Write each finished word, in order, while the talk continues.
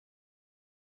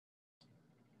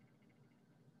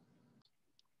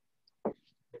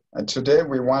Today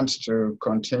we want to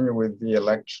continue with the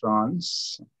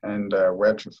electrons and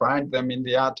where to find them in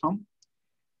the atom.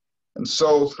 And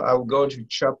so I'll go to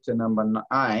chapter number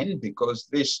 9 because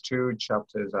these two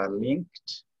chapters are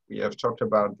linked. We have talked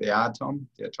about the atom,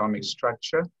 the atomic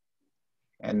structure,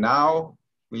 and now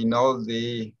we know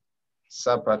the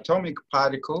subatomic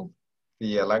particle,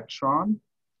 the electron.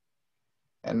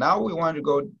 And now we want to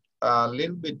go a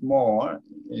little bit more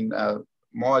in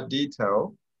more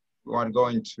detail. We want to go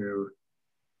into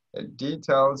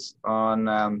details on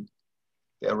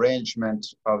the arrangement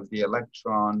of the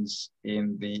electrons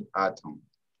in the atom.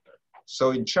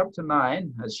 So in chapter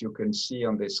 9, as you can see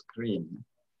on the screen,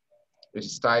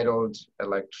 it's titled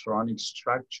Electronic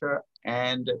Structure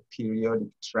and Periodic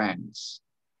Trends.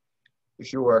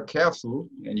 If you were careful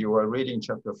and you were reading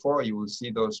chapter 4, you will see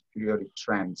those periodic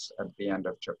trends at the end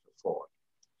of chapter 4.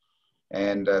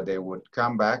 And they would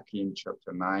come back in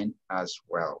chapter 9 as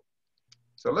well.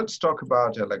 So let's talk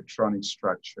about electronic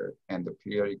structure and the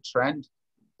periodic trend.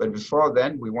 But before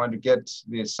then, we want to get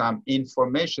some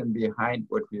information behind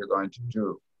what we are going to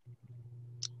do.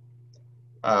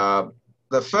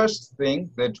 The first thing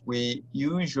that we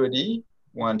usually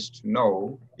want to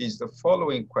know is the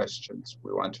following questions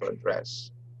we want to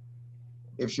address.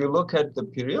 If you look at the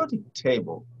periodic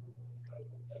table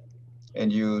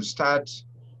and you start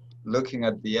looking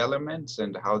at the elements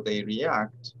and how they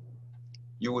react,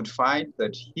 you would find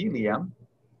that helium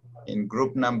in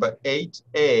group number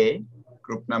 8A,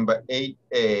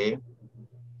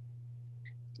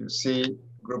 you see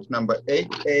group number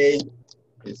 8A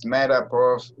is made up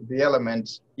of the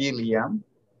elements helium,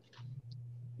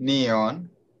 neon,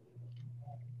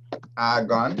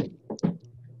 argon.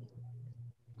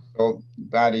 So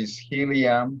that is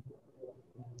helium,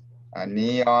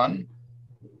 neon,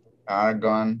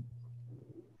 argon,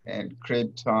 and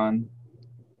krypton,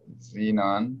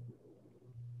 xenon,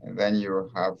 and then you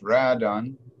have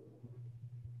radon.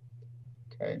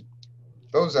 Okay,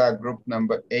 those are group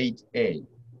number 8A.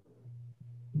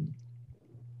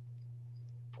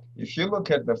 If you look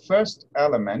at the first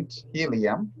element,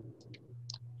 helium,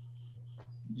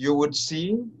 you would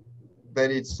see that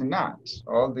it's inert.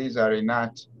 All these are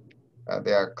inert.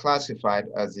 They are classified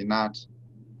as inert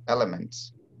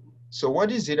elements. So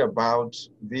what is it about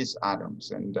these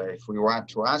atoms? And if we want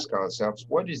to ask ourselves,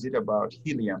 what is it about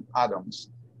helium atoms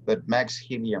that makes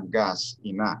helium gas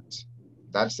inert?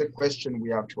 That's the question we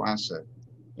have to answer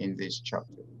in this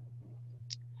chapter.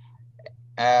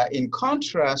 In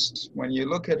contrast, when you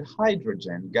look at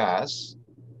hydrogen gas,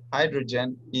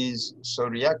 hydrogen is so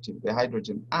reactive. The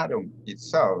hydrogen atom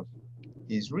itself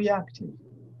is reactive.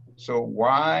 So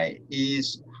why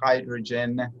is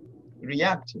hydrogen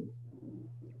reactive?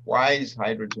 Why is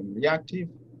hydrogen reactive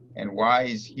and why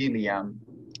is helium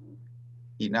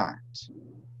inert?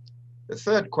 The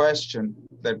third question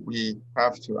that we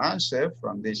have to answer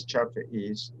from this chapter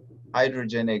is,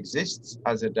 hydrogen exists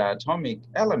as a diatomic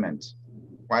element.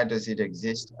 Why does it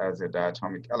exist as a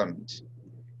diatomic element?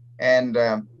 And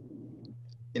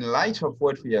in light of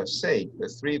what we have said, the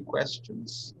three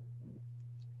questions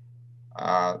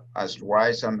as to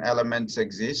why some elements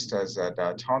exist as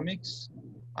diatomics,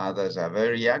 others are very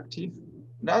reactive,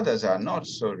 and others are not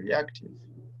so reactive.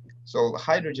 So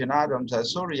hydrogen atoms are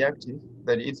so reactive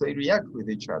that if they react with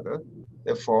each other,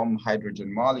 they form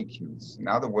hydrogen molecules. In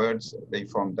other words, they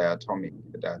form diatomic.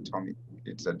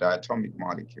 It's a diatomic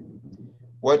molecule.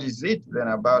 What is it then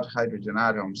about hydrogen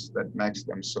atoms that makes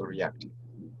them so reactive?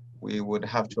 We would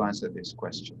have to answer these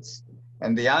questions.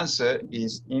 And the answer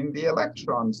is in the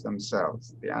electrons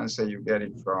themselves. The answer, you get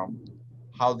it from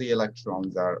how the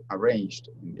electrons are arranged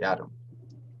in the atom.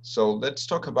 So let's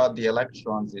talk about the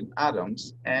electrons in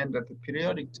atoms and at the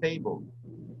periodic table.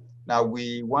 Now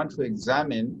we want to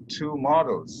examine two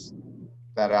models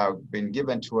that have been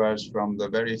given to us from the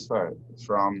very first,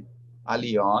 from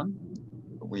early on.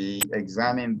 We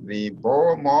examined the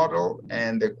Bohr model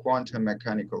and the quantum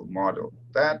mechanical model.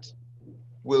 That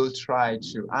will try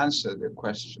to answer the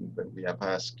question that we have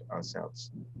asked ourselves.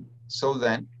 So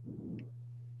then,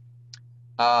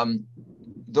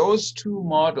 those two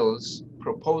models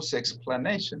propose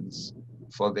explanations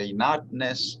for the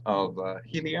inertness of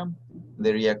helium,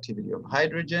 the reactivity of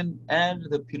hydrogen, and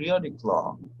the periodic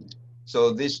law.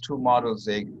 So these two models,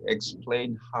 they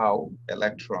explain how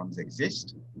electrons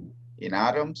exist in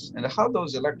atoms and how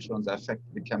those electrons affect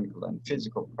the chemical and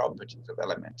physical properties of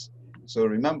elements. So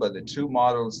remember, the two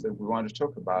models that we want to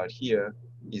talk about here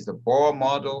is the Bohr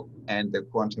model and the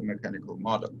quantum mechanical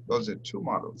model. Those are two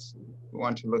models we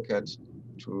want to look at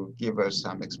to give us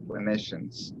some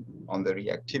explanations on the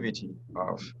reactivity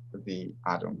of the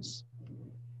atoms.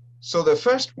 So the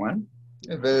first one,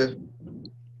 the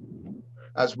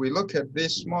As we look at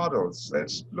these models,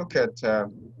 let's look at their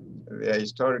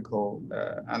historical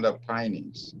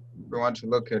underpinnings. We want to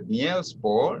look at Niels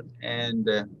Bohr and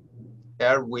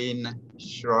Erwin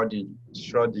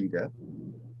Schrödinger.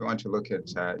 We want to look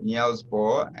at Niels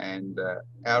Bohr and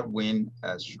Erwin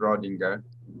Schrödinger,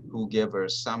 who gave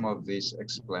us some of these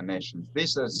explanations.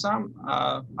 These are some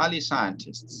early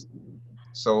scientists.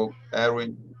 So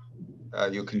Erwin,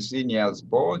 you can see Niels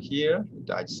Bohr here, a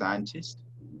Dutch scientist,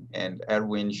 and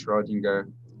Erwin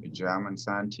Schrödinger, a German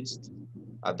scientist.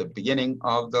 At the beginning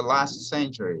of the last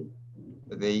century,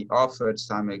 they offered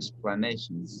some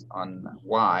explanations on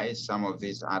why some of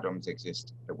these atoms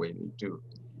exist the way they do.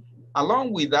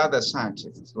 Along with other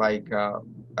scientists like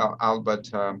Albert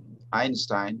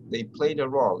Einstein, they played a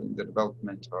role in the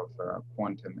development of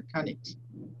quantum mechanics.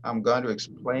 I'm going to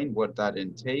explain what that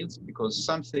entails because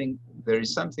there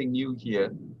is something new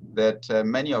here that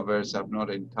many of us have not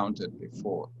encountered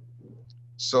before.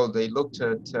 So they looked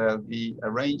at the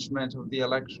arrangement of the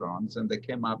electrons and they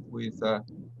came up with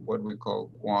what we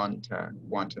call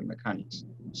quantum mechanics.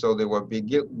 So they were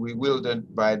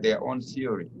bewildered by their own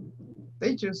theory.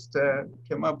 They just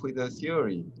came up with a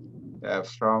theory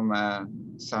from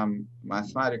some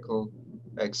mathematical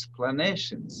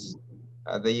explanations.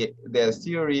 Their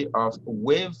theory of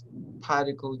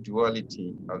wave-particle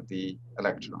duality of the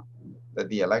electron, that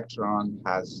the electron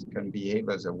can behave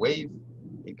as a wave.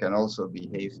 It can also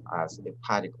behave as a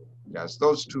particle. It has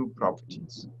those two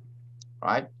properties,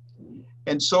 right?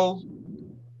 And so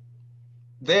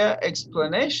their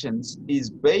explanations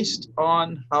is based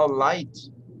on how light,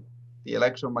 the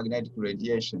electromagnetic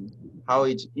radiation, how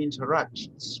it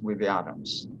interacts with the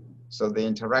atoms. So the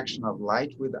interaction of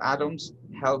light with atoms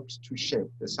helped to shape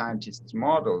the scientists'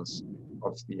 models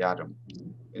of the atom.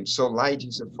 And so light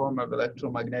is a form of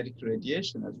electromagnetic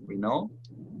radiation, as we know,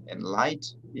 and light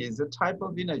is a type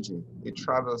of energy. It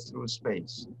travels through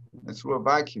space and through a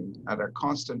vacuum at a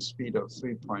constant speed of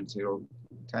 3.0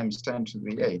 times 10 to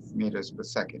the 8th meters per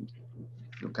second.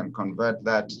 You can convert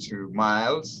that to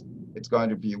miles. It's going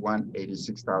to be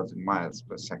 186,000 miles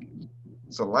per second.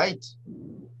 So light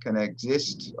can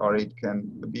exist, or it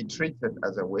can be treated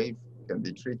as a wave, can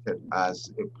be treated as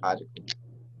a particle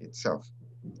itself.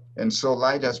 And so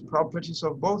light has properties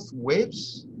of both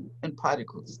waves and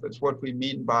particles. That's what we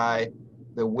mean by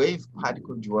the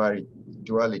wave-particle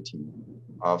duality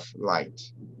of light.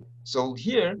 So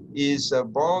here is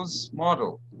Bohr's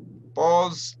model.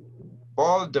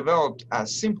 Bohr developed a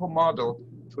simple model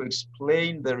to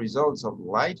explain the results of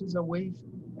light as a wave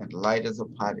and light as a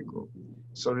particle.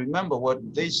 So remember what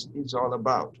this is all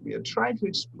about. We are trying to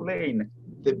explain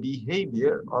the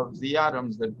behavior of the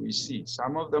atoms that we see.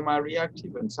 Some of them are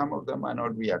reactive and some of them are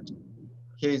not reactive.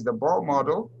 Here is the Bohr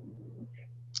model.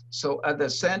 So at the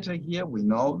center here, we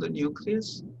know the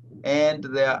nucleus, and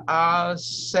there are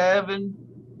 7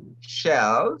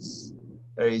 shells.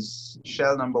 There is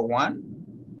shell number 1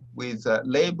 with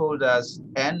labeled as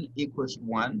n equals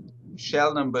 1.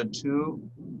 Shell number 2,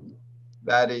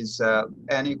 that is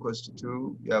n equals to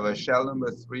 2. You have a shell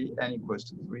number 3, n equals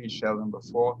to 3. Shell number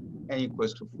 4, n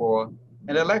equals to 4.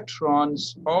 And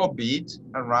electrons orbit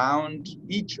around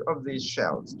each of these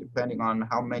shells, depending on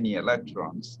how many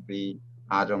electrons the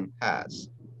atom has.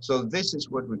 So this is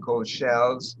what we call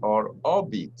shells or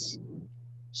orbits.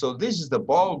 So this is the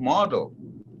Bohr model.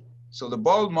 So the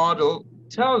Bohr model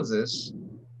tells us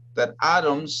that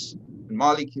atoms and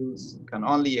molecules can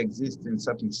only exist in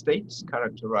certain states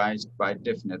characterized by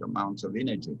definite amounts of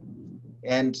energy.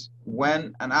 And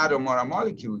when an atom or a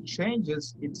molecule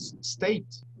changes its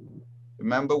state,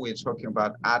 remember we're talking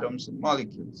about atoms and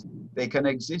molecules, they can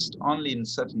exist only in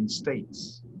certain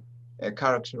states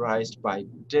characterized by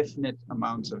definite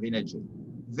amounts of energy.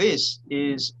 This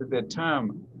is the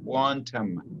term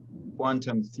quantum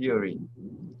theory.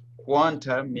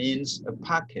 Quanta means a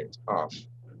packet of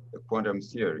the quantum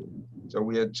theory. So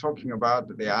we are talking about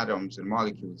the atoms and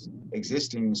molecules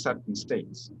existing in certain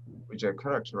states, which are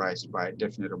characterized by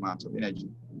definite amounts of energy.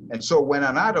 And so when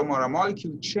an atom or a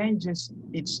molecule changes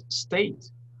its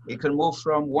state, it can move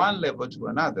from one level to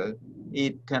another.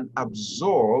 It can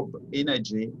absorb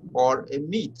energy or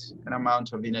emit an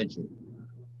amount of energy.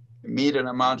 Emit an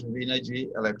amount of energy,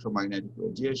 electromagnetic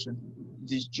radiation.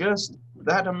 It is just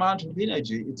that amount of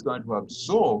energy it's going to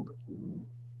absorb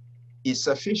is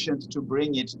sufficient to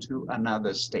bring it to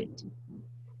another state.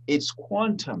 It's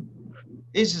quantum.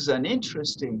 This is an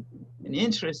interesting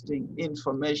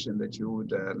information that you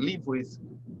would live with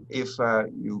if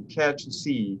you care to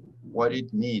see what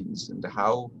it means and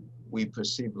how we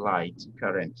perceive light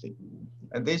currently.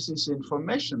 And this is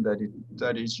information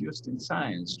that is used in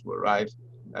science to arrive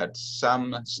at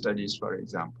some studies, for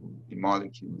example, the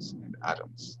molecules and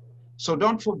atoms. So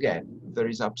don't forget, there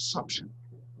is absorption.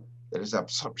 There is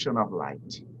absorption of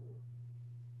light.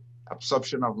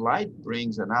 Absorption of light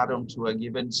brings an atom to a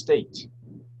given state.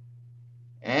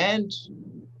 And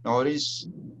notice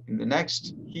in the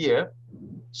next here,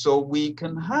 so we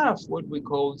can have what we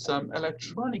call some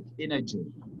electronic energy.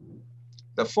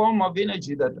 The form of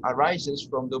energy that arises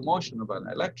from the motion of an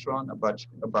electron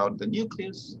about the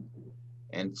nucleus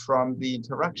and from the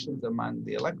interactions among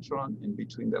the electron and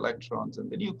between the electrons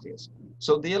and the nucleus.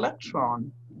 So the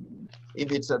electron,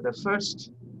 if it's at the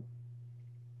first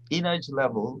energy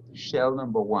level, shell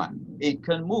number 1, it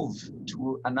can move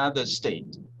to another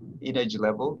state, energy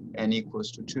level n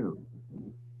equals to 2.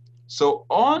 So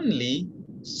only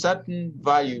certain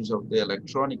values of the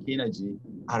electronic energy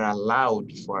are allowed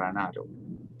for an atom.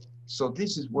 So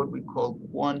this is what we call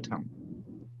quantum.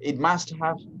 It must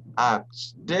have a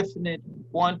definite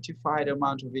quantified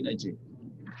amount of energy,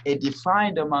 a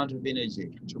defined amount of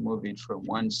energy to move it from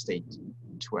one state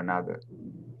to another.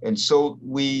 And so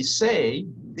we say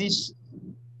this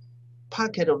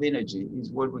packet of energy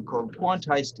is what we call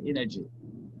quantized energy.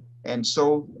 And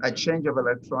so a change of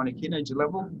electronic energy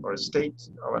level or state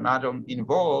of an atom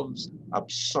involves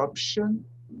absorption,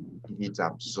 if it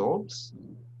absorbs,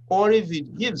 or if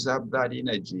it gives up that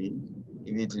energy,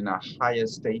 if it's in a higher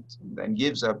state, then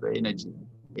gives up the energy.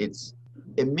 It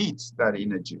emits that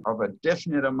energy of a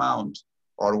definite amount,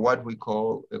 or what we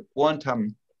call a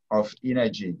quantum of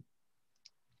energy.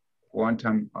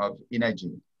 Quantum of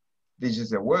energy. This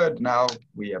is a word now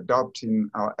we adopt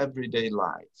in our everyday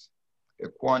life. A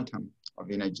quantum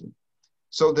of energy.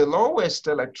 So the lowest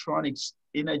electronic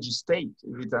energy state,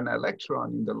 if it's an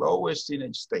electron in the lowest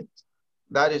energy state,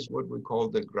 that is what we call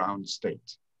the ground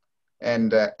state.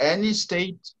 And any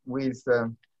state with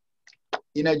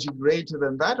energy greater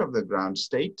than that of the ground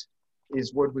state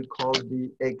is what we call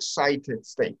the excited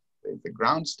state. There's the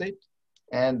ground state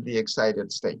and the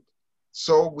excited state.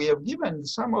 So we have given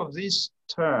some of these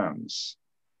terms.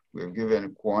 We've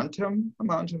given quantum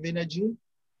amount of energy.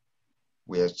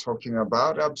 We are talking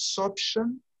about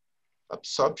absorption,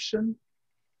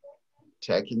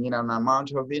 taking in an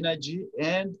amount of energy,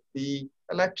 and the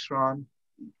electron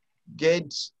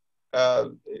gets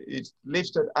it's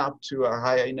lifted up to a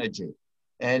higher energy.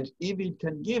 And if it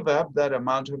can give up that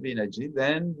amount of energy,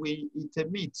 then it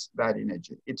emits that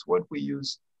energy. It's what we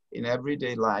use in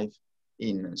everyday life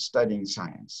in studying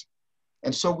science.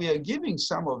 And so we are giving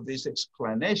some of these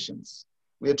explanations.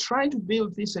 We are trying to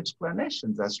build these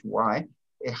explanations as to why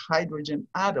a hydrogen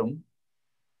atom,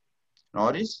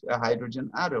 notice a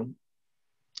hydrogen atom,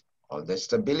 or the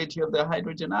stability of the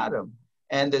hydrogen atom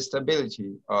and the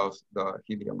stability of the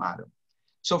helium atom.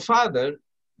 So further,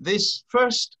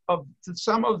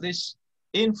 some of this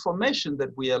information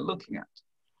that we are looking at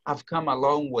have come a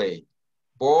long way.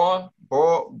 Niels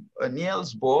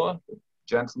Bohr, the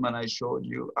gentleman I showed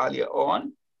you earlier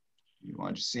on, you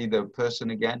want to see the person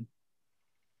again?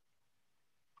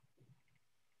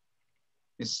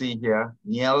 You see here,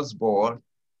 Niels Bohr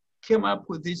came up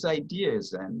with these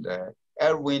ideas, and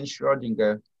Erwin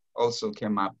Schrödinger also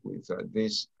came up with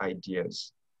these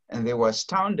ideas, and they were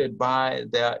astounded by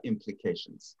their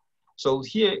implications. So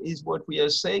here is what we are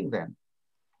saying then.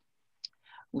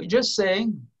 We're just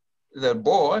saying that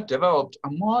Bohr developed a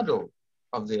model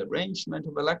of the arrangement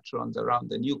of electrons around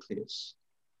the nucleus.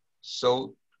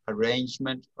 So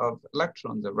arrangement of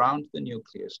electrons around the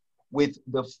nucleus with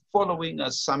the following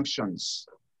assumptions.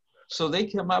 So they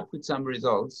came up with some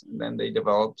results, and then they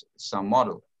developed some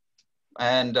model.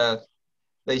 And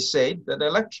they said that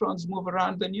electrons move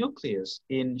around the nucleus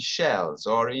in shells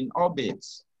or in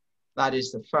orbits. That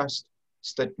is the first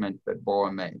statement that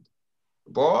Bohr made.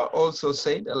 Bohr also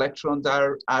said electrons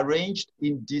are arranged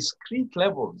in discrete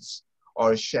levels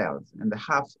or shells and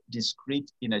have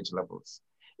discrete energy levels.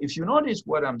 If you notice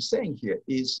what I'm saying here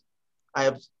is, I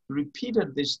have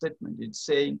repeated this statement. It's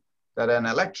saying that an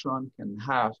electron can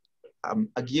have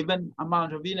a given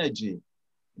amount of energy,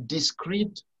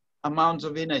 discrete amounts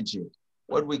of energy,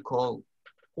 what we call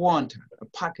quantum, a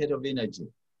packet of energy.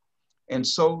 And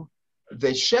so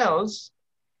the shells,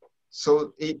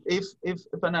 so if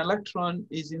an electron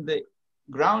is in the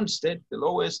ground state, the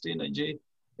lowest energy,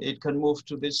 it can move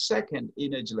to the second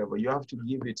energy level. You have to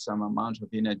give it some amount of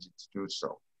energy to do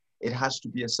so. It has to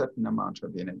be a certain amount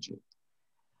of energy.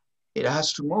 It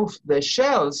has to move. The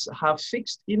shells have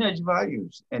fixed energy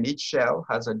values, and each shell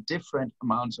has a different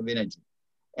amount of energy.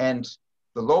 And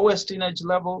the lowest energy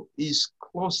level is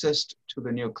closest to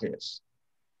the nucleus.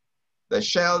 The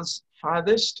shells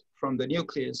farthest from the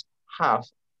nucleus have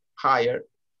higher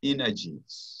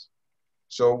energies.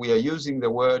 So we are using the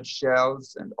word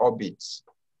shells and orbits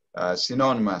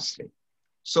synonymously.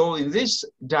 So in this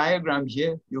diagram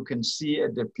here, you can see a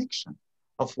depiction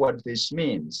of what this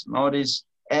means. Notice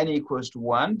n equals to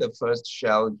 1, the first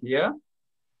shell here.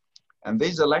 And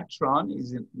this electron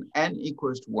is in n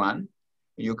equals to 1.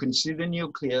 You can see the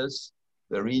nucleus.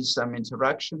 There is some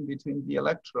interaction between the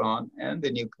electron and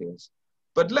the nucleus.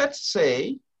 But let's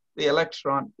say the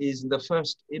electron is in the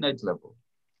first energy level,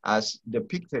 as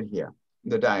depicted here in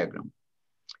the diagram.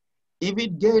 If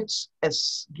it gets a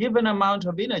given amount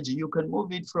of energy, you can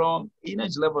move it from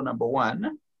energy level number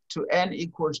 1 to n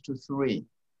equals to 3.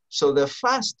 So the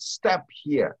first step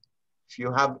here, if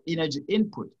you have energy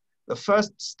input, the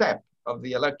first step of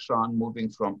the electron moving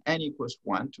from n equals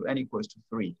 1 to n equals to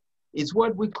 3 is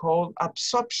what we call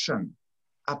absorption.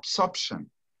 Absorption.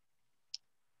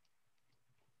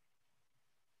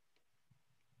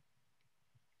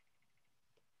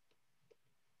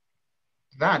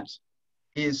 That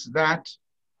is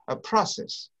a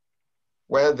process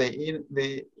where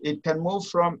it can move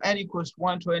from n equals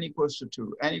 1 to n equals to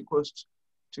 2, n equals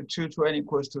to 2 to n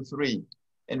equals to 3.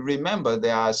 And remember,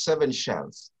 there are 7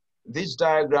 shells. This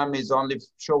diagram is only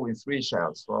showing 3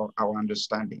 shells for our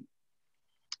understanding.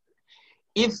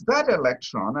 If that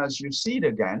electron, as you see it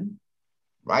again,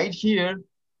 right here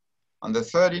on the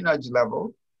third energy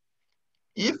level,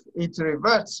 if it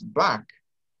reverts back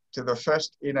to the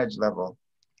first energy level,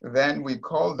 then we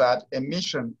call that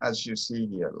emission, as you see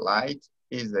here. Light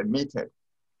is emitted.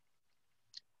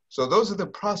 So those are the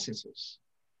processes.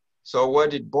 So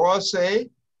what did Bohr say?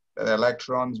 That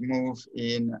electrons move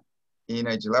in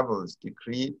energy levels,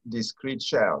 discrete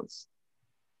shells.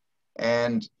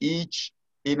 And each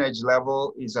energy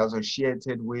level is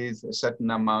associated with a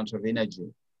certain amount of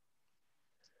energy.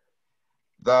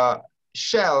 The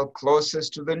shell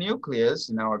closest to the nucleus,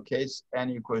 in our case, n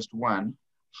equals to 1,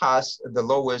 has the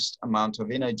lowest amount of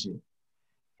energy.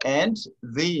 And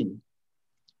the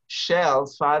shell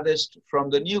farthest from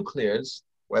the nucleus,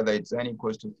 whether it's n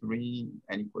equals to 3,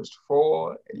 n equals to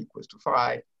 4, n equals to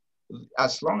 5,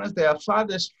 as long as they are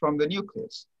farthest from the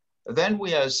nucleus, then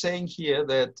we are saying here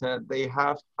that they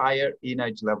have higher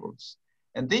energy levels.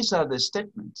 And these are the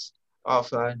statements of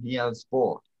Niels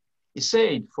Bohr. He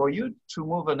said, for you to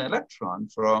move an electron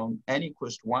from n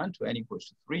equals to 1 to n equals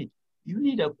to 3, you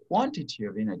need a quantity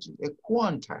of energy, a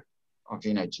quanta of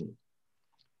energy.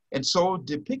 And so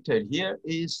depicted here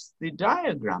is the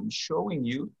diagram showing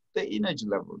you the energy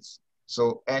levels.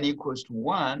 So n equals to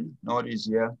 1, notice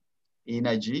here,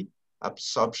 energy,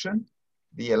 absorption.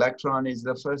 The electron is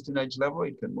the first energy level.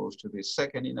 It can move to the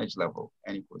second energy level,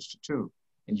 n equals to 2.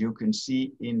 And you can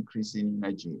see increase in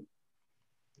energy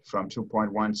from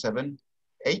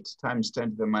 2.178 times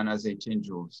 10 to the minus 18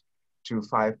 joules to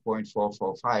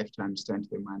 5.445 times 10 to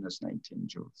the minus 19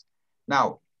 joules.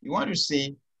 Now, you want to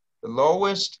see the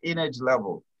lowest energy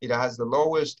level. It has the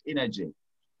lowest energy.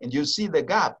 And you see the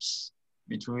gaps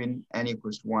between n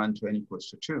equals to 1 to n equals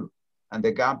to 2. And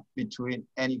the gap between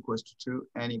n equals to 2,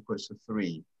 n equals to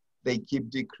 3. They keep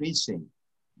decreasing.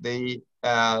 The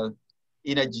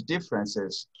energy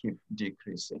differences keep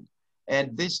decreasing.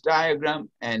 And this diagram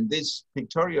and this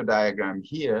pictorial diagram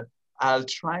here are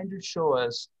trying to show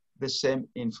us the same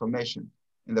information.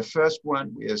 In the first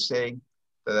one, we are saying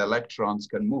that electrons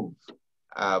can move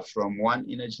from one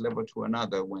energy level to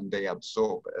another when they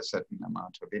absorb a certain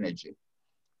amount of energy.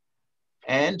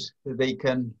 And they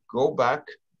can go back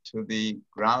to the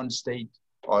ground state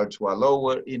or to a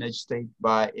lower energy state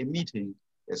by emitting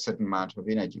a certain amount of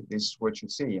energy. This is what you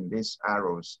see in these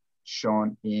arrows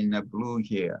shown in blue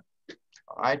here,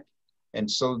 all right? And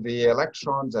so the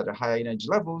electrons at higher energy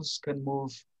levels can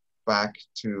move back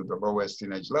to the lowest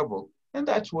energy level, and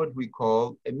that's what we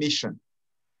call emission.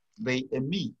 They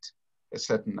emit a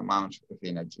certain amount of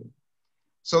energy.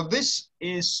 So this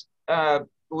is,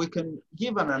 we can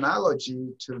give an analogy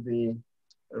to the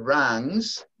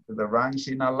rungs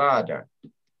in a ladder.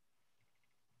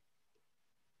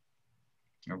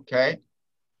 Okay.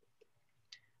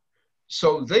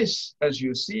 So this, as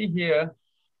you see here,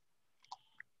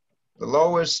 the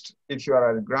lowest, if you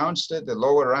are at ground state, the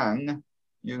lower rung,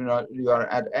 you are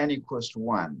at n equals to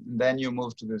 1. And then you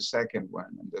move to the second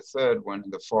one, and the third one,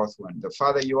 and the fourth one. The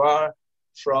farther you are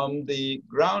from the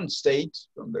ground state,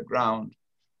 from the ground,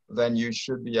 then you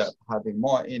should be having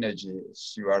more energy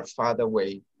as you are farther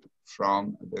away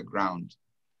from the ground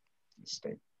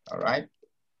state, all right?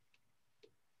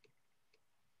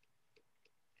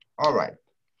 All right,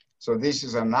 so this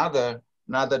is another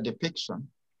depiction,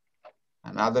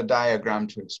 another diagram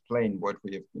to explain what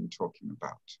we have been talking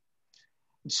about.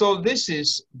 So this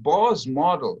is Bohr's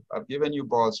model. I've given you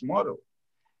Bohr's model.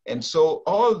 And so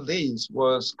all this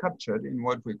was captured in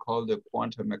what we call the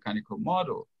quantum mechanical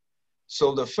model.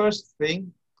 So the first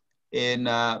thing in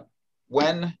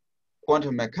when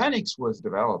quantum mechanics was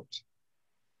developed,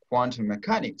 quantum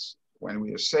mechanics, when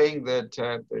we are saying that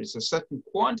there is a certain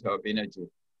quanta of energy,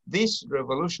 this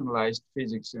revolutionized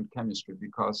physics and chemistry,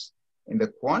 because in the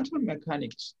quantum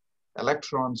mechanics,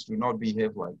 electrons do not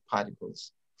behave like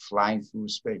particles flying through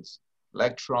space.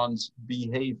 Electrons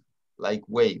behave like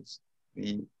waves.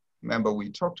 Remember, we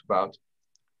talked about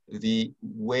the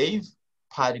wave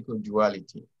particle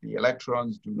duality. The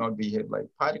electrons do not behave like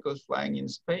particles flying in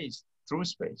space, through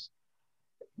space.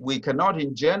 We cannot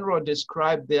in general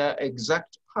describe their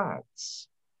exact parts.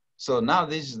 So now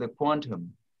this is the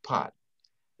quantum part.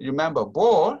 Remember,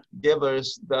 Bohr gave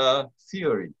us the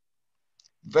theory,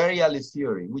 very early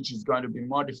theory, which is going to be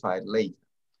modified later.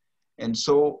 And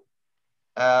so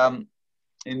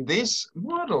in this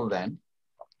model then,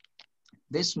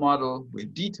 this model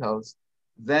with details,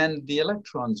 then the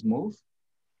electrons move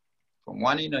from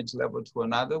one energy level to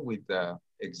another with the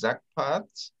exact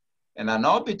paths. And an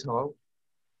orbital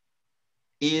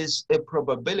is a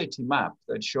probability map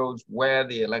that shows where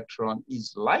the electron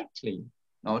is likely,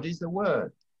 notice the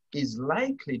word, is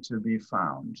likely to be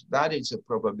found. That is a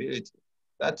probability.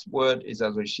 That word is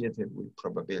associated with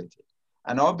probability.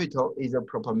 An orbital is a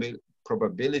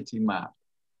probability map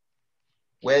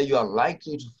where you are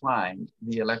likely to find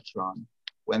the electron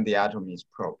when the atom is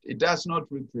probed. It does not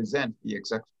represent the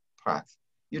exact path.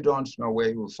 You don't know where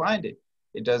you will find it.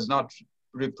 It does not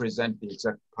represent the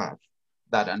exact path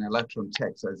that an electron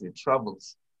takes as it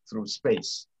travels through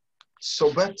space.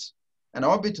 So, but an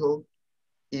orbital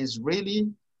is really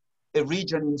a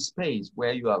region in space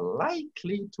where you are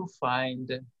likely to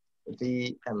find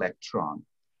the electron.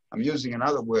 I'm using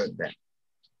another word then.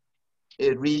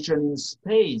 A region in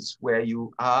space where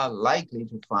you are likely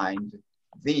to find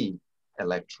the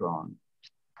electron.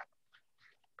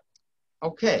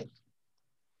 Okay,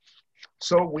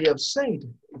 so we have said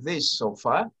this so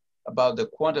far about the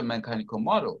quantum mechanical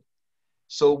model.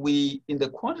 So in the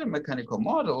quantum mechanical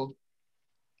model,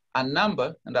 a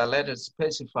number, and I'll let it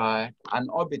specify an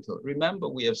orbital. Remember,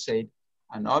 we have said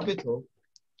an orbital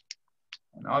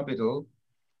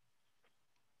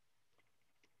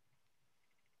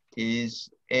is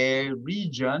a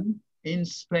region in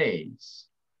space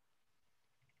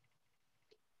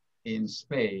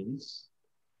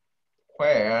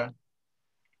where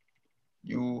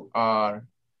you are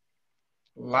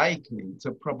likely, it's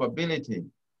a probability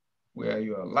where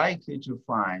you are likely to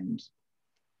find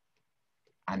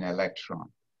an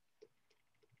electron.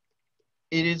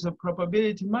 It is a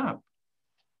probability map.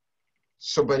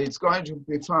 So, but it's going to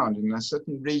be found in a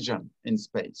certain region in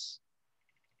space.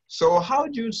 So how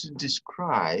do you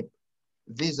describe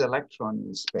this electron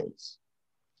in space?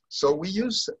 So we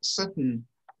use certain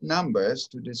numbers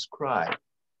to describe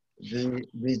the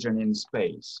region in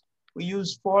space. We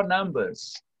use 4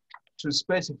 numbers to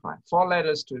specify, 4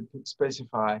 letters to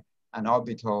specify an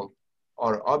orbital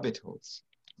or orbitals.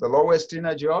 The lowest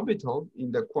energy orbital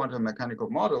in the quantum mechanical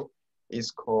model is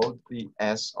called the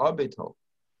s orbital.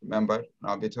 Remember, an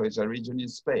orbital is a region in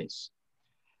space.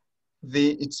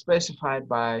 It's specified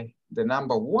by the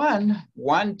number 1,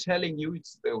 1 telling you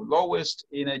it's the lowest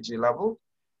energy level,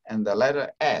 and the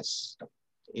letter S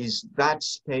is that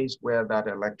space where that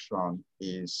electron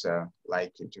is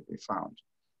likely to be found.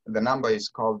 The number is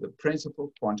called the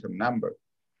principal quantum number.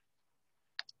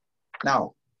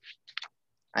 Now,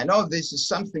 I know this is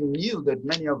something new that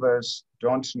many of us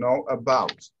don't know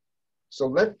about. So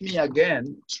let me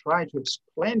again try to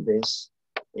explain this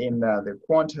in the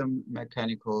quantum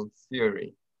mechanical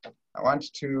theory. I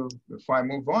want to, before I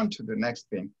move on to the next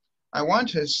thing, I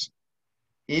want us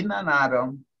in an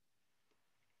atom,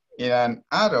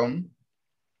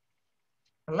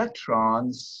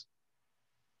 electrons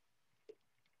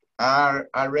are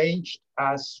arranged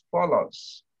as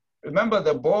follows. Remember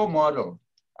the Bohr model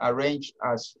arranged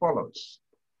as follows.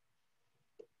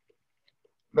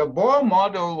 The Bohr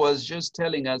model was just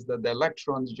telling us that the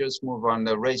electrons just move on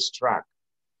the racetrack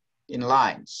in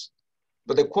lines.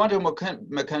 But the quantum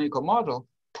mechanical model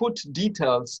put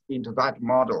details into that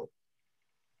model.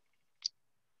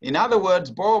 In other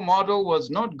words, Bohr model was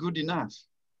not good enough.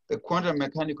 The quantum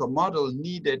mechanical model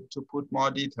needed to put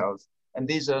more details, and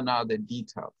these are now the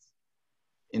details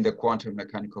in the quantum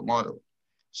mechanical model.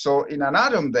 So in an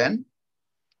atom then,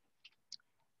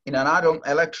 in an atom,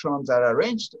 electrons are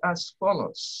arranged as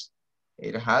follows.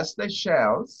 It has the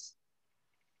shells,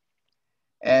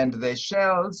 and the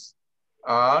shells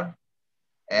are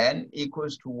n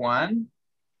equals to 1,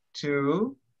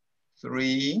 2,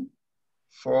 3,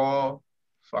 4,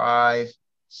 5,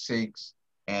 6,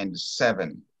 and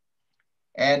 7.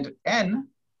 And n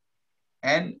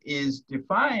is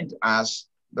defined as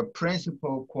the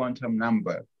principal quantum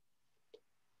number.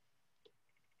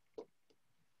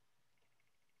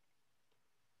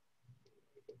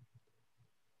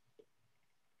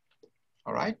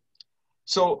 All right?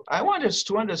 So I want us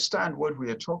to understand what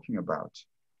we are talking about.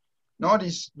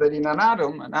 Notice that in an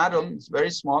atom is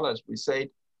very small, as we said.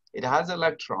 It has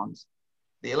electrons.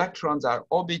 The electrons are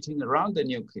orbiting around the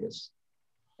nucleus.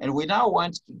 And we now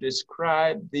want to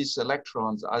describe these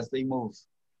electrons as they move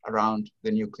around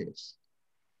the nucleus.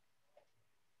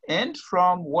 And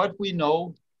from what we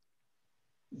know,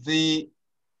 these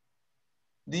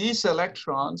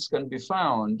electrons can be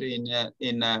found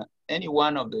in any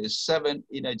one of the 7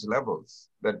 energy levels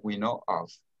that we know of.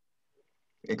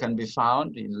 It can be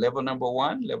found in level number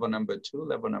 1, level number 2,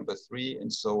 level number 3,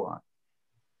 and so on.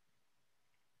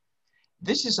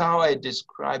 This is how I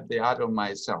describe the atom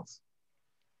myself.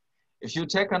 If you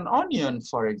take an onion,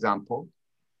 for example,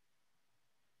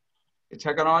 you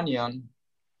take an onion,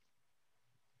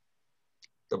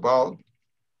 the bulb,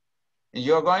 and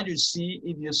you're going to see,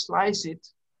 if you slice it,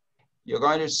 you're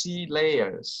going to see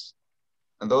layers.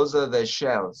 And those are the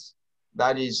shells.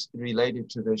 That is related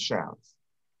to the shells.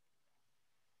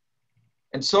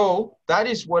 And so that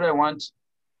is what I want.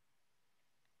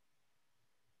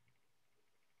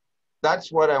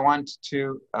 That's what I want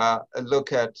to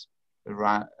look at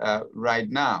right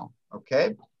now,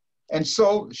 okay? And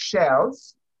so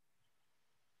shells,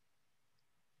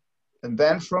 and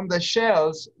then from the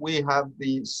shells, we have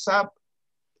the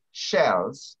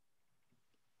subshells.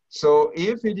 So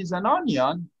if it is an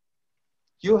onion,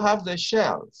 you have the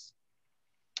shells.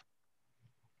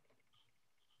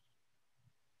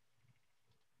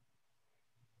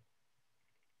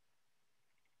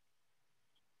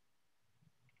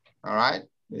 All right,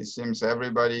 it seems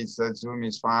everybody's Zoom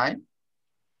is fine.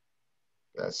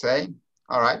 They're saying,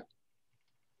 all right.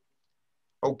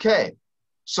 Okay,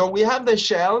 so we have the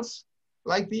shells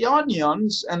like the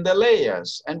onions and the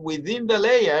layers. And within the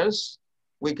layers,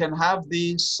 we can have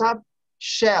the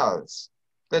subshells.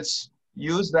 Let's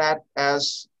use that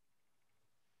as,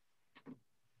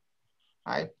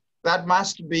 right? That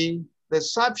must be the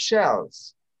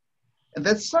subshells. And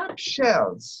the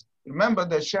subshells, remember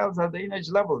the shells are the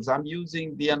energy levels. I'm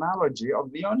using the analogy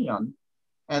of the onion.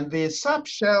 And the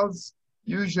subshells,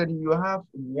 usually you have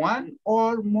 1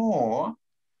 or more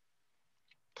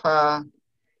per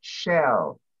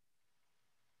shell.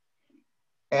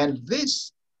 And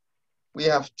this, we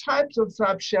have types of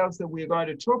subshells that we're going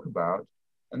to talk about.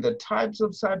 And the types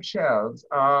of subshells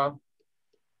are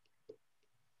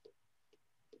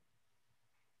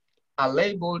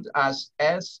labeled as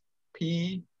S,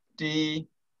 P, D,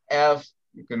 F.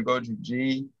 You can go to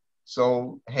G,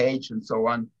 so H, and so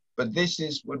on. But this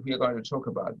is what we're going to talk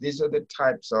about. These are the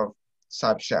types of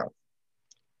subshells.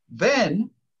 Then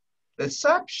the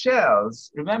subshells,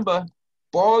 remember,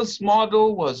 Bohr's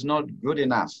model was not good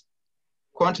enough.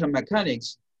 Quantum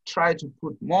mechanics tried to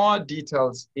put more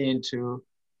details into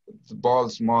the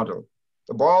Bohr's model.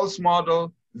 The Bohr's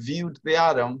model viewed the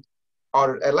atom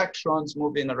or electrons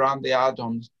moving around the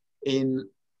atoms in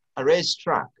a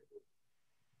racetrack.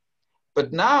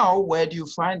 But now, where do you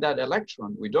find that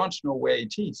electron? We don't know where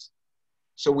it is.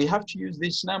 So we have to use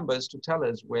these numbers to tell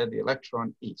us where the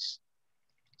electron is.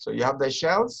 So you have the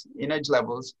shells, energy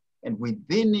levels, and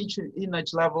within each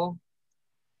energy level,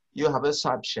 you have a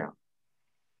subshell.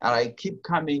 And I keep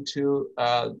coming to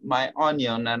my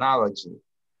onion analogy.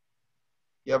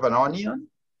 You have an onion,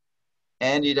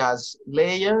 and it has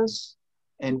layers,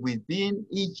 and within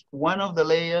each one of the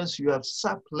layers, you have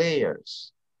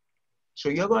sub-layers. So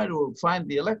you're going to find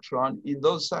the electron in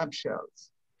those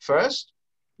subshells. First,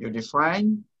 you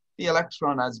define the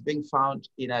electron as being found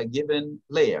in a given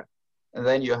layer, and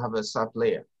then you have a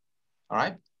sub-layer, all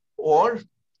right? Or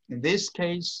in this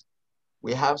case,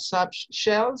 we have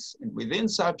subshells, and within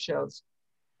subshells,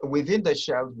 within the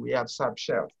shells, we have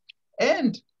subshells.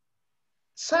 And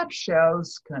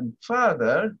subshells can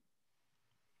further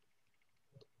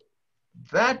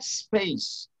that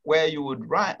space where you would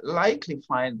likely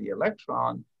find the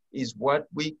electron is what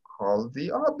we call the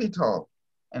orbital.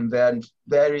 And then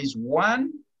there is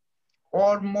 1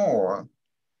 or more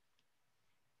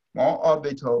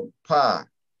orbital per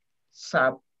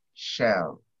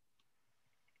subshell.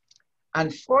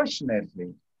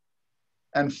 Unfortunately,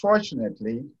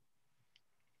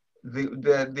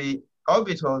 the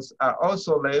orbitals are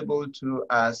also labeled to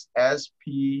as S,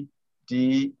 P,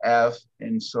 D, F,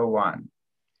 and so on.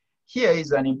 Here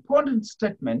is an important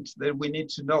statement that we need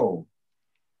to know.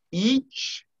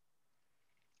 Each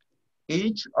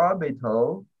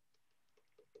orbital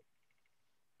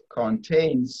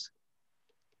contains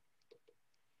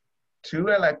 2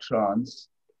 electrons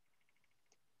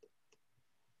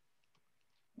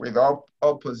with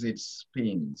opposite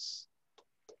spins.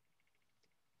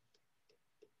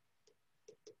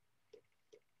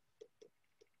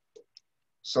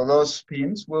 So those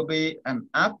spins will be an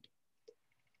up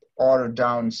or a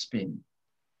down spin.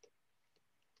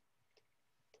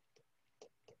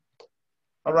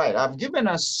 All right, I've given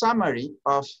a summary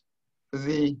of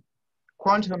the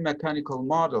quantum mechanical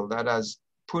model that has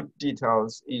put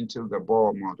details into the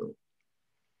Bohr model.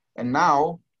 And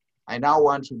now, I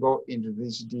want to go into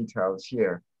these details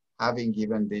here, having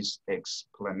given this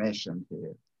explanation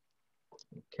here.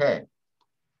 Okay.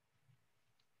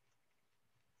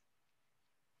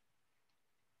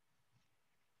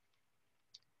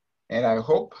 And I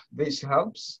hope this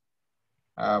helps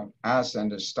us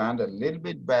understand a little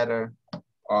bit better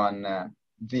on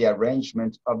the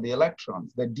arrangement of the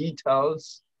electrons. The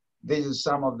details, these are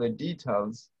some of the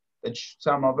details that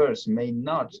some of us may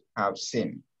not have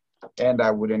seen. And I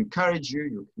would encourage you,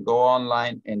 you can go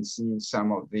online and see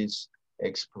some of these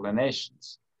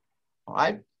explanations. All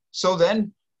right, so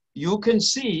then you can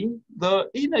see the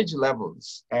energy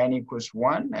levels, n equals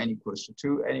 1, n equals to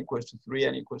 2, n equals to 3,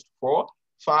 n equals to 4,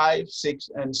 5, 6,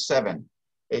 and 7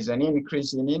 is an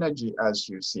increase in energy, as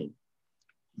you see.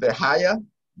 The higher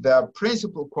the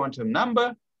principal quantum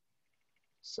number,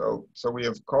 so we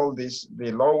have called this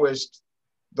the lowest,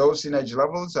 those energy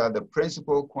levels are the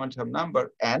principal quantum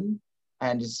number n,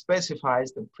 and it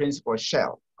specifies the principal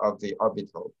shell of the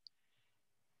orbital.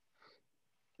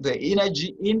 The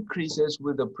energy increases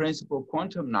with the principal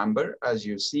quantum number, as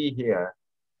you see here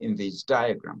in this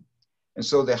diagram. And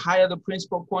so the higher the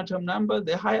principal quantum number,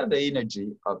 the higher the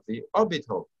energy of the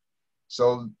orbital.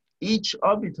 So each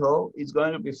orbital is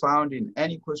going to be found in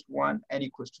n equals to 1, n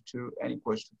equals to 2, n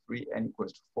equals to 3, n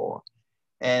equals to 4.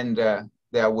 And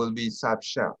there will be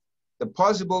subshell. The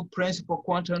possible principal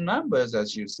quantum numbers,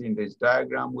 as you see in this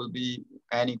diagram, will be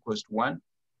n equals to 1,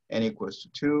 n equals to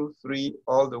 2, 3,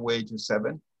 all the way to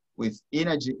 7, with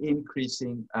energy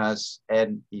increasing as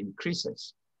n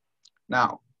increases.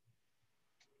 Now,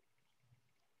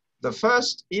 the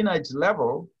first energy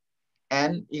level,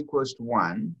 n equals to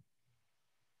 1,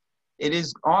 it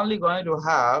is only going to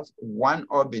have one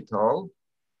orbital,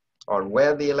 or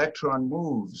where the electron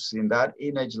moves in that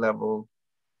energy level,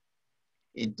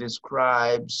 it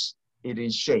describes it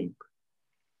in shape,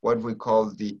 what we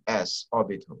call the s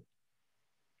orbital.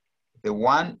 The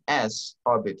 1s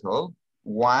orbital,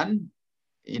 1,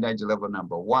 energy level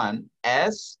number 1,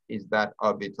 s is that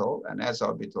orbital, and s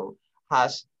orbital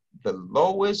has the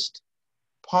lowest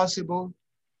possible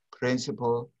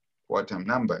principal quantum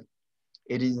number.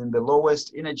 It is in the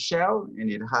lowest energy shell,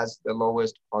 and it has the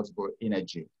lowest possible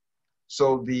energy.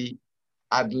 So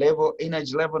at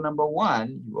energy level number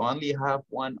 1, you only have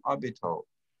one orbital.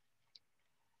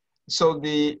 So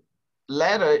the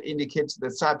letter indicates the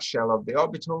subshell of the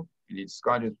orbital, and it's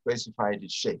going to specify the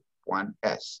shape,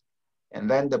 1s. And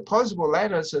then the possible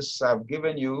letters, as I've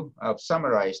given you, I've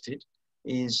summarized it,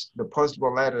 is the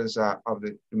possible letters of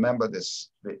the, remember this,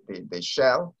 the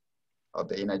shell of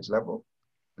the energy level,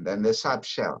 and then the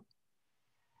subshell.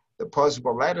 The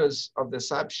possible letters of the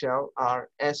subshell are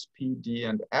S, P, D,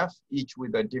 and F, each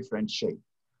with a different shape.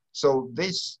 So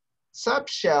these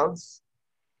subshells,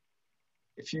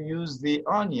 if you use the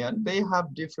onion, they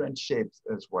have different shapes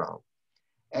as well.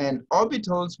 And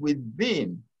orbitals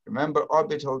within, remember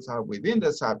orbitals are within the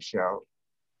subshell,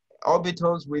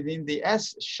 orbitals within the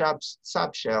S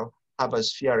subshell have a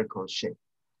spherical shape.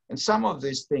 And some of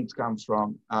these things come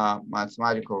from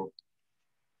mathematical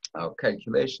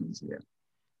calculations here.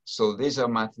 So these are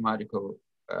mathematical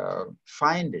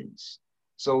findings.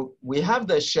 So we have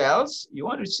the shells. You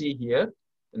want to see here,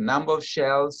 the number of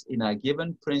shells in a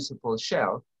given principal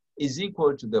shell is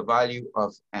equal to the value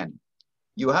of n.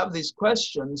 You have these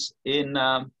questions in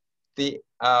the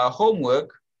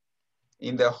homework,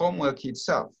 in the homework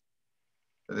itself.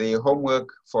 The homework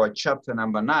for chapter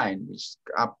number 9, which is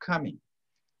upcoming.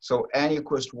 So n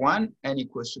equals to 1, n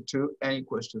equals to 2, n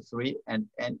equals to 3, and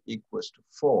n equals to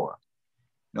 4.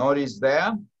 Notice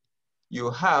there, you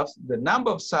have the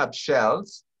number of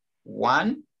subshells,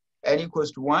 1, n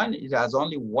equals to 1, it has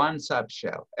only one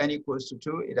subshell. N equals to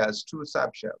 2, it has 2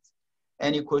 subshells.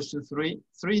 N equals to 3,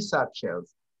 3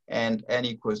 subshells. And n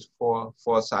equals to 4,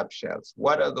 4 subshells.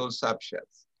 What are those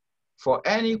subshells? For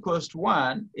n equals to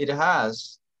 1, it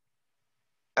has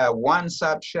one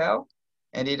subshell,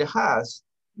 and it has,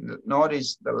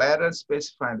 notice the letters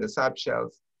specifying the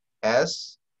subshells,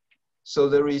 S. So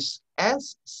there is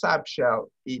S subshell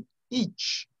in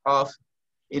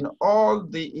all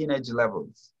the energy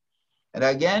levels. And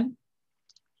again,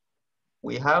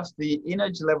 we have the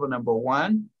energy level number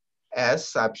 1 as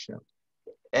subshell.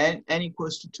 And n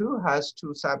equals to 2 has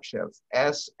 2 subshells,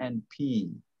 S and P,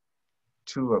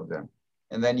 2 of them.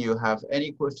 And then you have n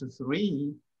equals to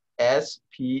 3, S,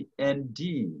 P, and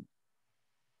D.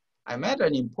 I made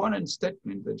an important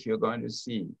statement that you're going to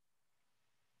see.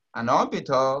 An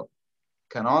orbital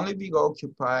can only be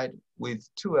occupied with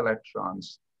 2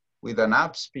 electrons, with an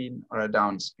up spin or a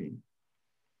down spin.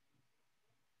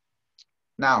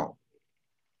 Now,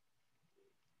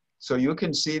 so you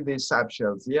can see these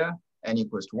subshells here, n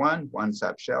equals to 1, 1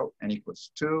 subshell, n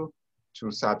equals to 2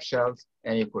 subshells,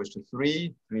 n equals to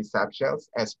 3, 3 subshells,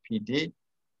 SPD,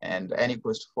 and n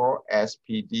equals to 4,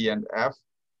 SPD and F,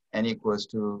 n equals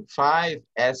to 5,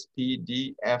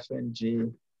 SPD, F and G,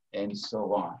 and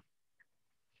so on.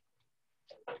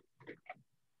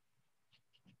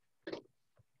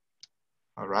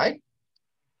 All right.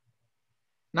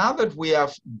 Now that we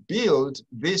have built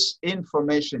this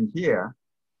information here,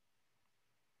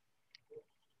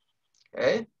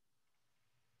 okay,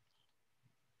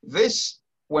 this,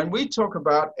 when we talk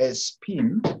about a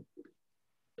spin,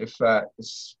 if a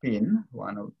spin,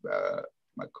 one of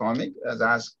my colleagues has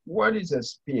asked, what is a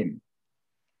spin?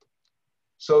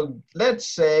 So let's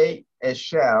say a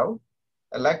shell,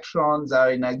 electrons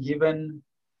are in a given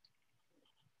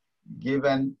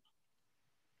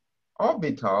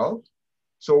orbital.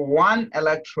 So one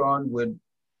electron would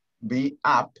be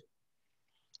up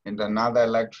and another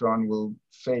electron will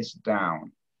face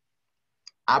down.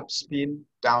 Up spin,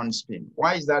 down spin.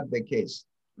 Why is that the case?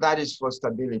 That is for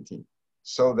stability.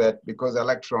 So that because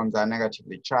electrons are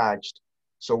negatively charged,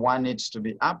 so one needs to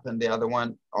be up and the other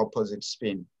one opposite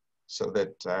spin, so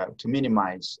that to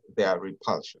minimize their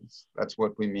repulsions. That's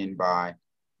what we mean by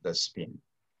the spin.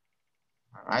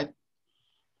 All right.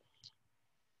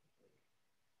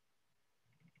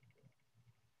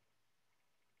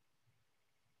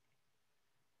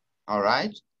 All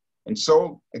right. And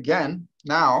so again,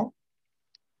 now,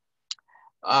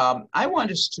 I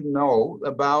want us to know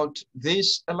about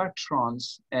these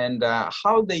electrons and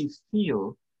how they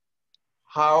feel,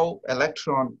 how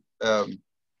electron,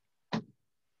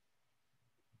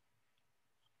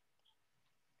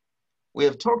 we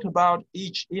have talked about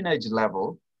each energy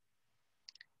level,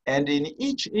 and in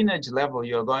each energy level,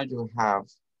 you're going to have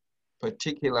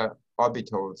particular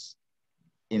orbitals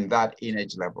in that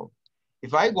energy level.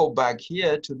 If I go back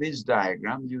here to this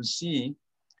diagram, you see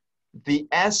the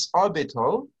s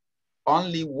orbital,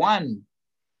 only one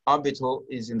orbital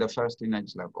is in the first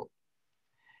energy level.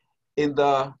 In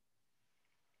the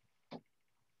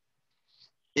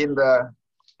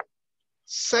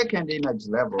second energy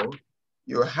level,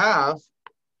 you have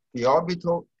the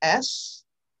orbital s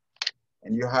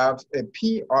and you have a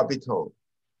p orbital.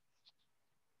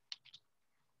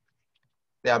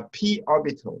 There are p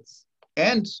orbitals.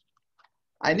 And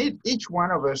I need each one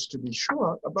of us to be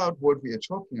sure about what we are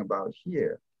talking about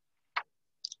here.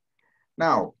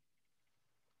 Now,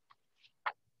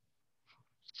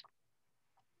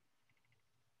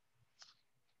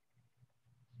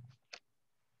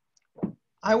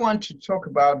 I want to talk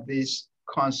about this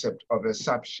concept of a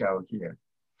subshell here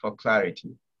for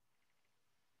clarity.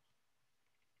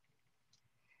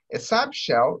 A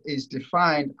subshell is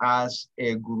defined as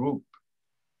a group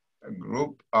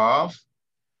of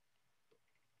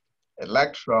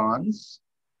electrons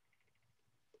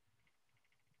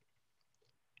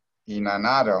in an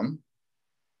atom,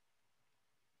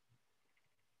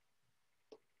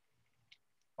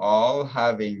 all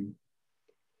having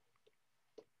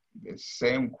the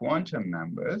same quantum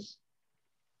numbers,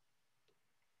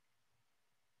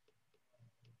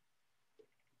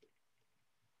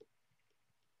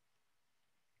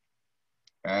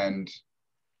 and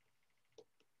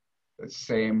the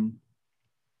same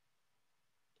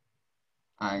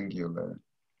angular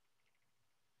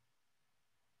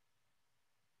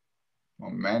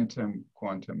momentum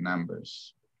quantum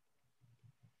numbers.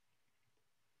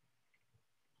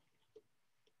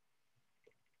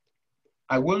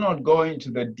 I will not go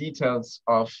into the details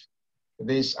of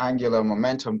these angular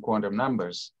momentum quantum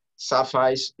numbers.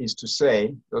 Suffice is to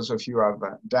say, those of you who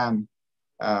have done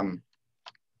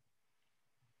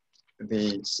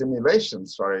the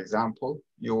simulations, for example,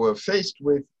 you were faced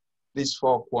with these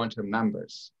 4 quantum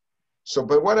numbers. So,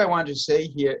 but what I want to say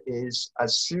here is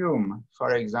assume,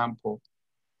 for example,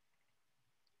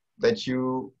 that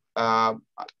you,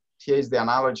 here's the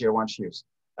analogy I want to use.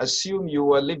 Assume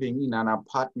you are living in an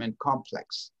apartment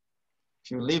complex.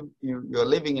 If you live, you're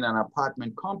living in an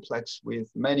apartment complex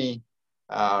with many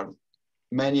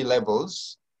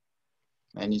levels,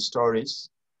 many stories.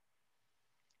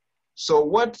 So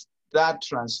what that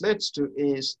translates to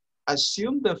is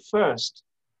assume the first,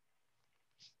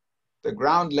 the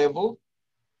ground level,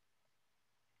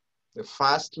 the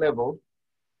first level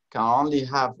can only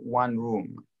have one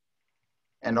room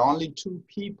and only 2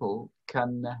 people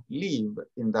can live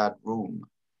in that room.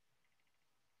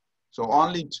 So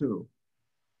only 2.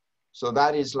 So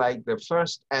that is like the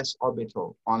first s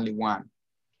orbital, only 1.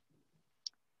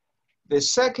 The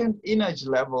second energy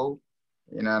level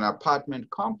in an apartment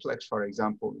complex, for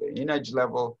example, the energy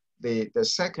level, the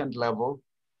second level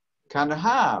can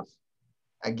have,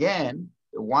 again,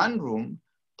 the 1 room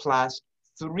plus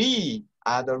 3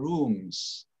 other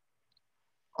rooms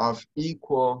of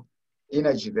equal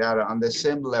energy. They are on the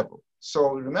same level.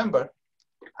 So remember,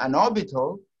 an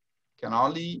orbital can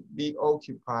only be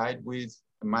occupied with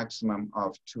a maximum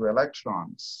of 2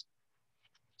 electrons.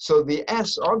 So the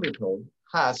s orbital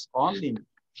has only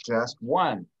just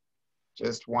one.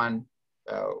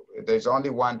 There's only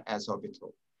one s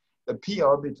orbital. The p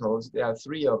orbitals, there are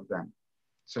 3 of them.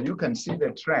 So you can see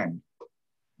the trend.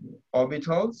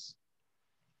 Orbitals,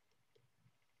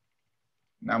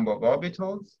 number of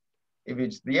orbitals. If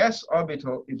it's the s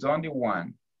orbital, it's only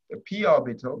 1. The p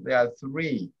orbital, there are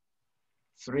 3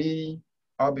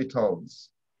 orbitals,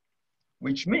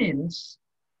 which means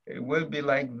it will be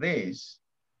like this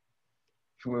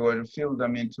if we were to fill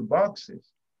them into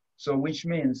boxes. So which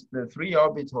means the 3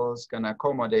 orbitals can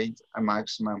accommodate a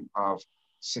maximum of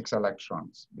 6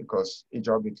 electrons because each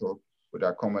orbital would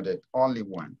accommodate only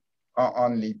 1 or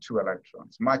only 2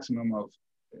 electrons, maximum of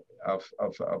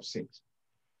 6.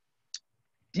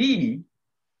 D,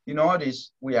 you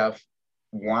notice we have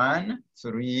 1,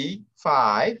 3,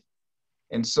 5.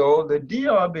 And so the d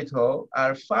orbital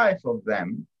are 5 of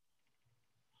them.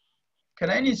 Can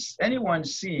anyone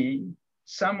see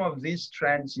some of these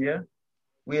trends here?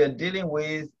 We are dealing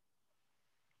with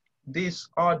these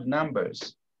odd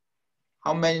numbers.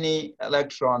 How many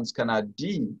electrons can a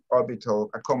d orbital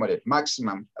accommodate?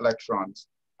 Maximum electrons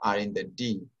are in the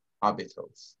d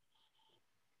orbitals.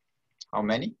 How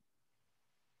many?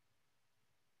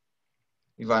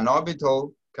 If an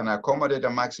orbital can accommodate a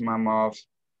maximum of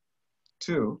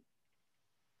 2,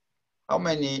 how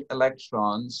many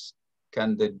electrons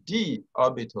can the d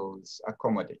orbitals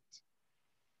accommodate?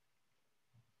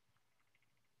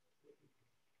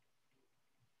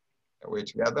 Are we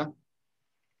together?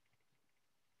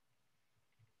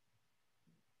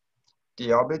 D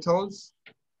orbitals,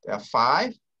 there are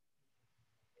 5.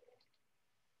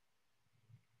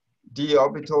 D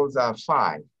orbitals are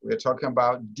 5. We're talking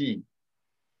about d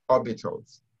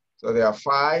orbitals. So there are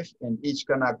 5 and each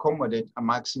can accommodate a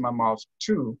maximum of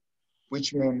 2,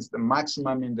 which means the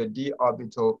maximum in the d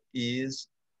orbital is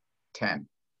 10.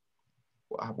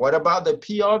 What about the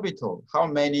p orbital? How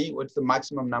many, what's the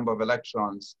maximum number of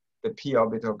electrons the p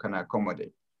orbital can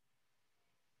accommodate?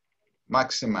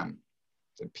 Maximum,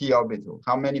 the p orbital.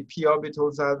 How many p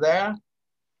orbitals are there?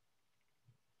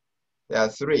 There are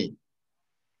 3.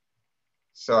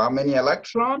 So how many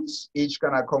electrons? Each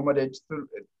can accommodate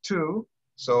 2.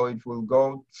 So it will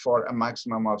go for a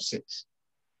maximum of 6.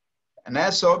 An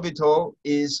s orbital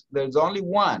is, there's only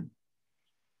 1.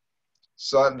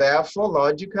 So therefore,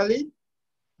 logically,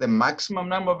 the maximum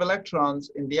number of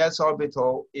electrons in the s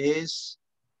orbital is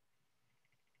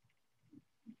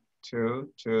 2,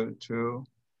 2, 2,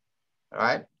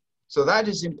 right? So that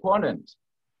is important.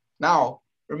 Now,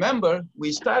 remember,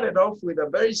 we started off with a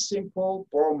very simple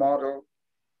Bohr model.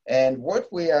 And what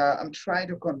I'm trying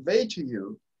to convey to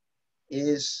you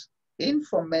is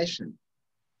information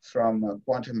from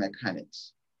quantum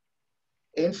mechanics,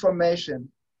 information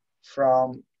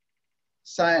from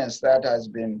science that has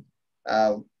been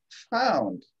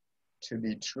found to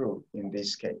be true in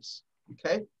this case,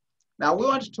 okay? Now we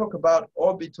want to talk about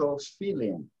orbital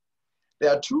filling.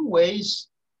 There are 2 ways.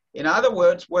 In other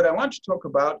words, what I want to talk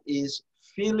about is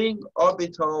filling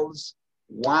orbitals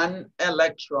 1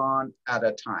 electron at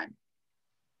a time.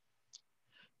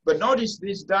 But notice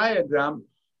this diagram.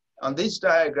 On this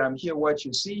diagram here, what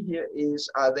you see here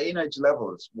are the energy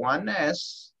levels.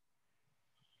 1s,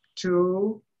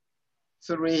 2,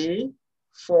 3,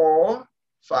 4,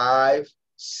 5,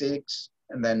 6,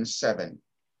 and then 7.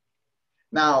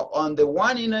 Now, on the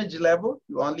 1 energy level,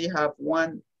 you only have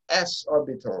 1 s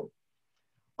orbital.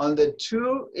 On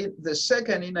the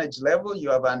second energy level,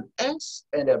 you have an s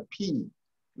and a p.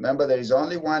 Remember, there is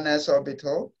only 1 s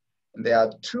orbital, and there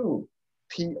are 2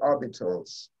 p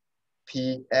orbitals,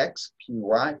 px, py,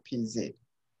 pz.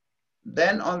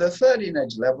 Then on the third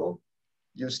energy level,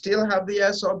 you still have the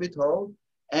s orbital,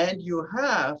 and you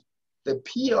have the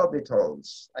p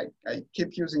orbitals. I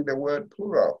keep using the word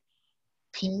plural.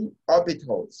 P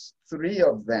orbitals, 3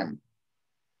 of them.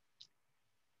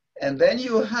 And then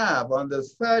you have on the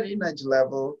third energy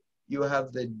level, you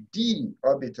have the d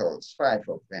orbitals, 5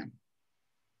 of them.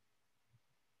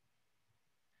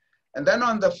 And then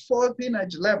on the fourth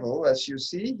energy level, as you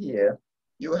see here,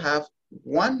 you have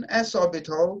one s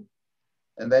orbital,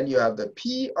 and then you have the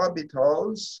p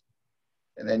orbitals,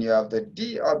 and then you have the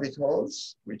d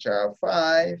orbitals, which are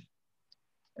 5.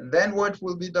 And then what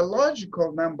will be the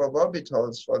logical number of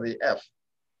orbitals for the f?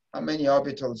 How many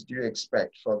orbitals do you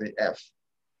expect for the f?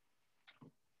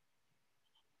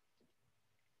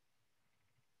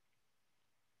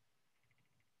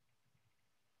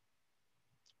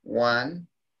 One,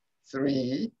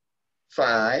 3,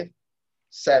 5,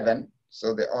 7,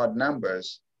 so the odd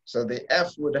numbers. So the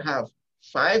f would have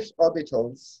 5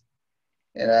 orbitals,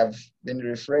 and I've been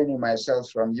refraining myself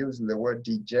from using the word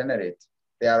degenerate.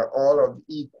 They are all of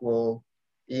equal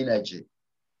energy.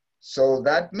 So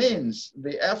that means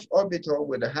the f orbital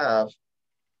would have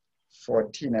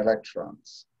 14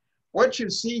 electrons. What you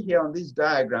see here on this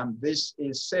diagram, this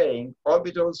is saying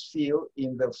orbitals fill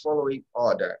in the following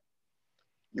order.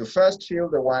 You first fill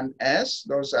the 1s,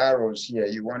 those arrows here.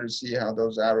 You want to see how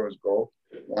those arrows go.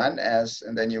 1s,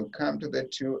 and then you come to the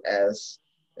 2s,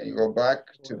 and you go back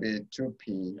to the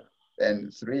 2p, then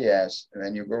 3s, and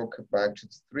then you go back to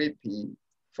 3p,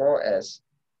 4s,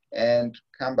 and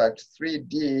come back to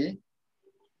 3d.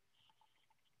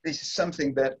 This is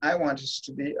something that I want us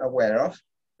to be aware of.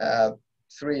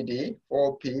 3d,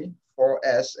 4p,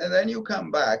 4s, and then you come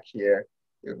back here.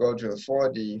 You go to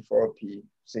 4d, 4p,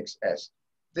 6s.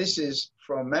 This is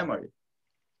from memory.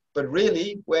 But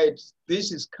really, where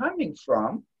this is coming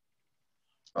from,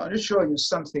 I want to show you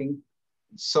something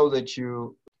so that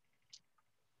you,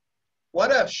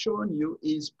 what I've shown you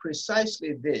is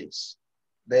precisely this,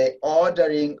 the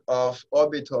ordering of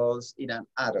orbitals in an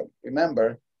atom.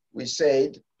 Remember, we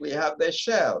said we have the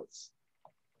shells.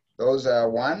 Those are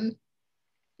one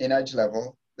energy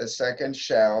level, the second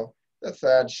shell, the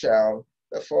third shell,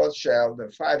 the fourth shell, the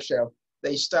fifth shell.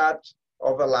 They start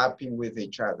overlapping with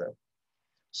each other.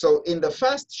 So in the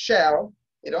first shell,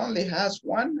 it only has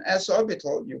one s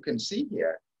orbital, you can see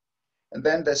here. And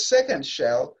then the second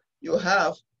shell, you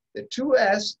have the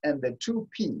 2s and the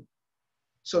 2p.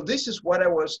 So this is what I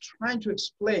was trying to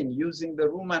explain using the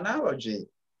room analogy.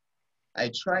 I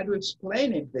try to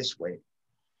explain it this way.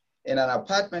 In an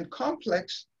apartment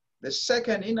complex, the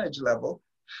second energy level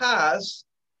has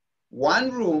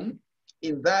one room.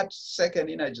 In that second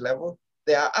energy level,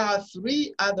 there are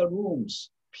 3 other rooms,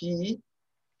 P,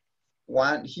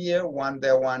 one here, one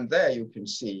there, you can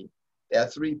see. There are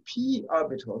 3 P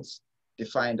orbitals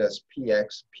defined as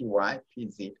Px, Py,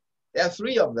 Pz. There are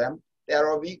 3 of them. They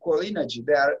are of equal energy.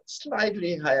 They are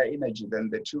slightly higher energy than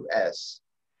the 2s.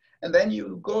 And then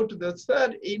you go to the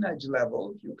third energy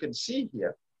level, you can see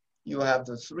here, you have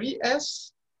the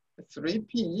 3s, the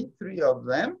 3p, 3 of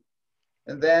them,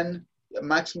 and then a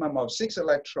maximum of 6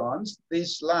 electrons.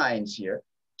 These lines here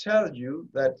tell you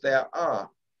that there are,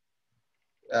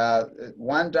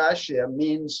 1 dash here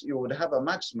means you would have a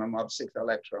maximum of 6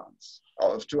 electrons,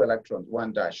 or of 2 electrons,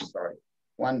 1 dash, sorry.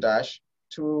 1 dash,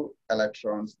 2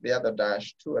 electrons, the other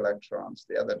dash, 2 electrons,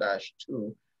 the other dash,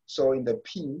 2. So in the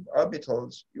p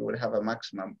orbitals, you would have a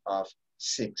maximum of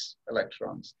 6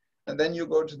 electrons. And then you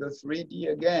go to the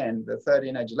 3d again, the third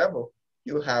energy level,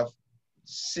 you have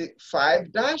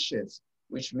 5 dashes,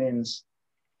 which means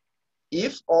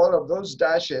if all of those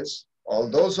dashes, all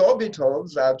those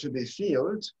orbitals are to be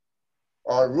filled,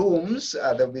 or rooms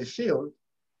are to be filled,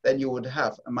 then you would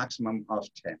have a maximum of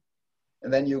 10.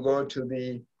 And then you go to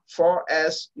the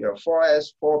 4s, you have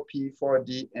 4s, 4p,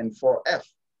 4d, and 4f.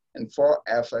 And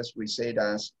 4f, as we say,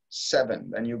 that's 7.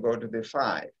 Then you go to the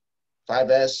 5.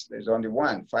 5s, there's only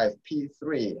 1. 5p,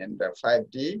 3. And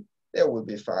 5d, there will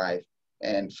be 5.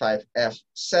 And 5f,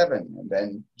 7. And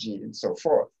then g, and so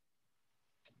forth.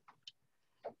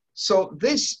 So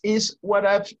this is what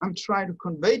I'm trying to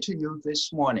convey to you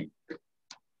this morning.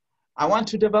 I want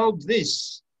to develop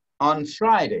this on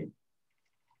Friday.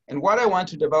 And what I want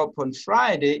to develop on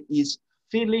Friday is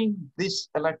filling these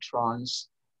electrons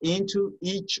into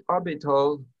each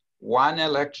orbital, 1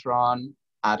 electron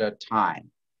at a time.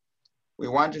 We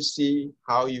want to see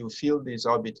how you fill these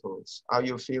orbitals, how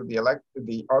you fill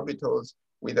the orbitals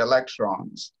with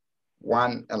electrons,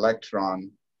 1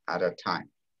 electron at a time.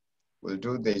 We'll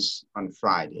do this on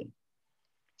Friday.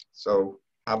 So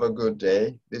have a good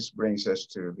day. This brings us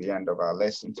to the end of our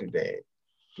lesson today.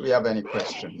 Do we have any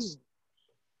questions?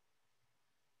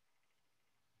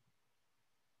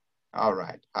 All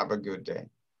right, have a good day.